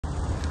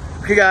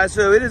Okay guys,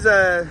 so it is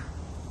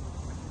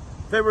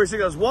February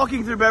 6th. I was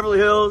walking through Beverly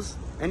Hills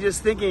and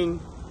just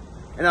thinking,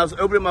 and I was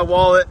opening my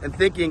wallet and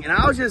thinking, and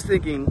I was just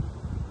thinking,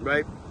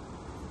 right?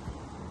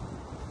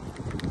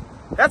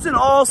 That's an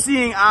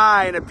all-seeing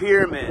eye in a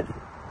pyramid.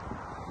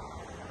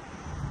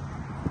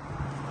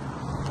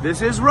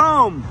 This is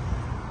Rome.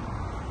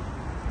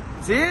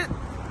 See it?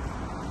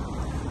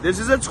 This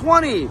is a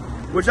 20,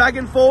 which I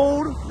can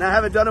fold. Now I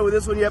haven't done it with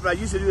this one yet, but I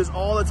used to do this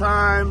all the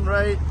time,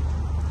 right?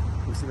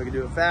 Let's see if I can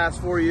do it fast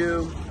for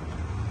you.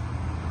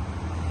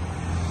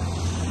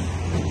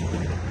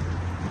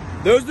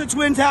 Those are the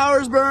Twin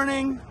Towers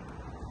burning.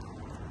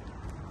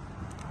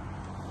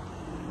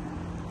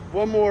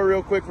 One more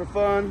real quick for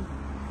fun.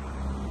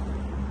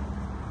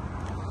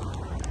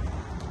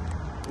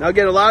 Now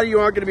again, a lot of you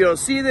aren't going to be able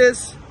to see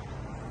this.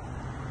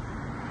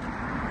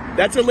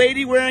 That's a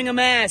lady wearing a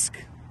mask.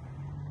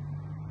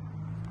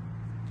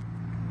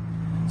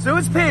 So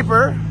it's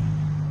paper,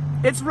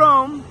 it's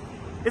Rome,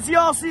 it's the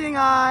all-seeing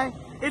eye,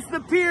 it's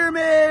the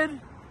pyramid,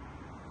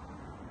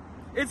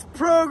 it's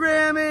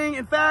programming.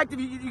 In fact, if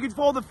you can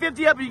fold the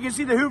 50 up and you can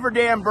see the Hoover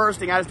Dam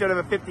bursting. I just don't have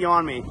a 50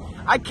 on me.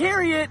 I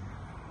carry it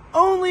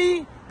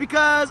only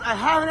because I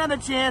haven't had a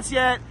chance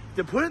yet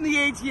to put it in the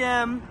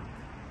ATM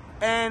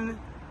and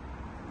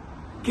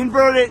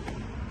convert it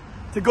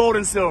to gold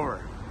and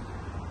silver.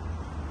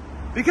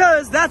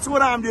 Because that's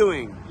what I'm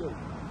doing.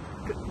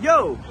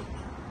 Yo.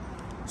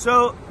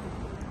 So,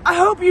 I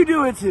hope you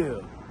do it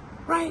too,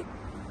 right?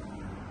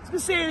 I'm gonna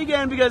say it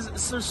again because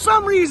for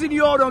some reason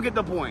you all don't get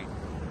the point.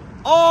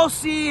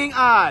 All-seeing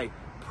eye,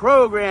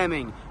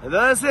 programming,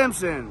 The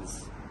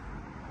Simpsons.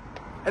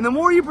 And the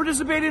more you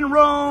participate in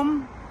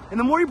Rome, and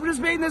the more you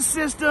participate in the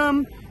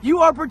system, you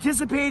are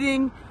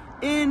participating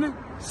in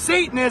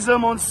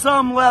Satanism on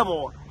some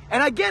level.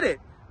 And I get it.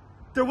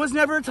 There was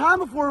never a time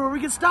before where we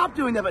could stop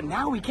doing that, but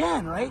now we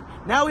can, right?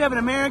 Now we have an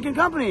American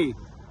company.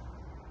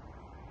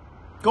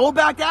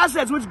 Gold-backed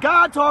assets, which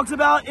God talks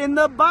about in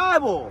the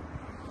Bible.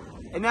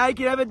 And now you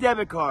can have a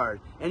debit card,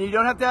 and you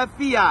don't have to have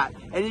fiat,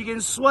 and you can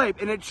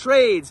swipe, and it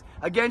trades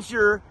against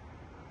your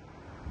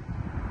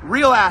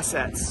real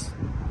assets.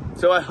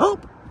 So I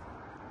hope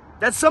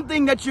that's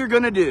something that you're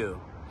gonna do.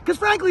 Because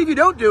frankly, if you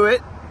don't do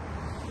it,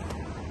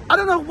 I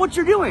don't know what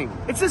you're doing.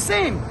 It's the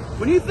same.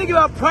 When you think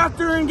about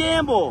Procter &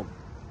 Gamble,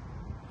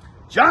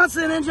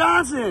 Johnson &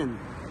 Johnson,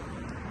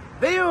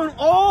 they own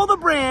all the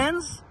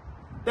brands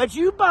that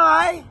you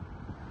buy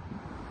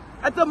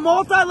at the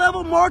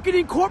multi-level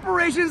marketing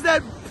corporations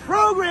that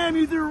program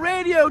you through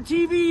radio,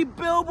 TV,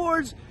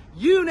 billboards,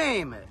 you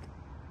name it.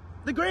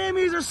 The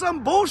Grammys are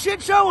some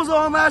bullshit show was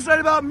on last night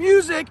about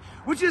music,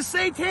 which is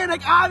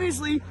satanic.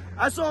 Obviously,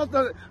 I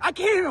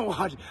can't even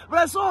watch it, but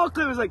I saw a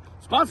clip. It was like,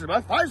 sponsored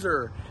by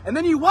Pfizer. And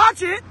then you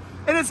watch it,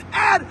 and it's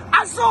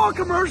I saw a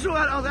commercial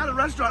I was at a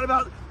restaurant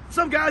about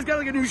some guy's got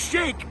like a new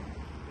shake.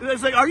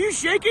 It's like, are you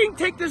shaking?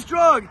 Take this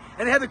drug.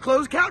 And they had the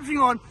closed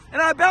captioning on,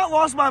 and I about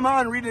lost my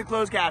mind reading the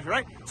closed caption,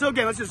 right? So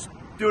again, let's just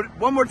do it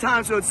one more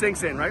time so it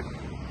sinks in, right?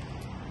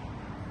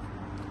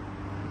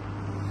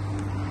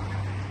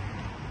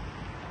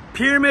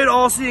 Pyramid,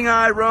 all-seeing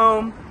eye,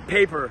 Rome,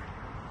 paper.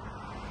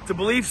 It's a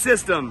belief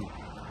system.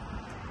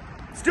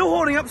 Still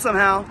holding up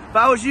somehow. If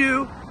I was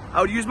you, I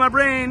would use my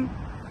brain,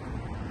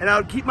 and I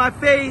would keep my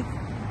faith,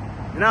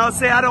 and I would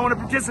say, I don't want to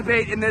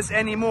participate in this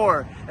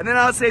anymore. And then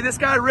I would say, this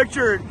guy,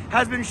 Richard,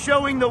 has been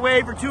showing the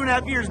way for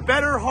 2.5 years.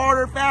 Better,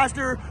 harder,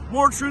 faster,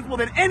 more truthful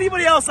than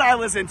anybody else I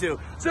listen to.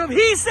 So if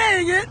he's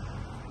saying it,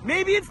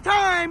 maybe it's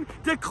time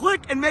to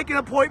click and make an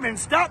appointment.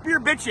 Stop your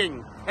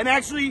bitching and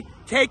actually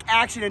take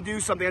action and do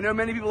something. I know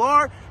many people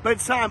are, but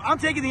it's time. I'm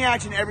taking the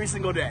action every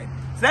single day.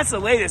 So that's the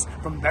latest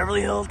from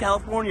Beverly Hills,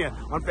 California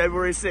on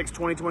February 6,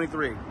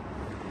 2023.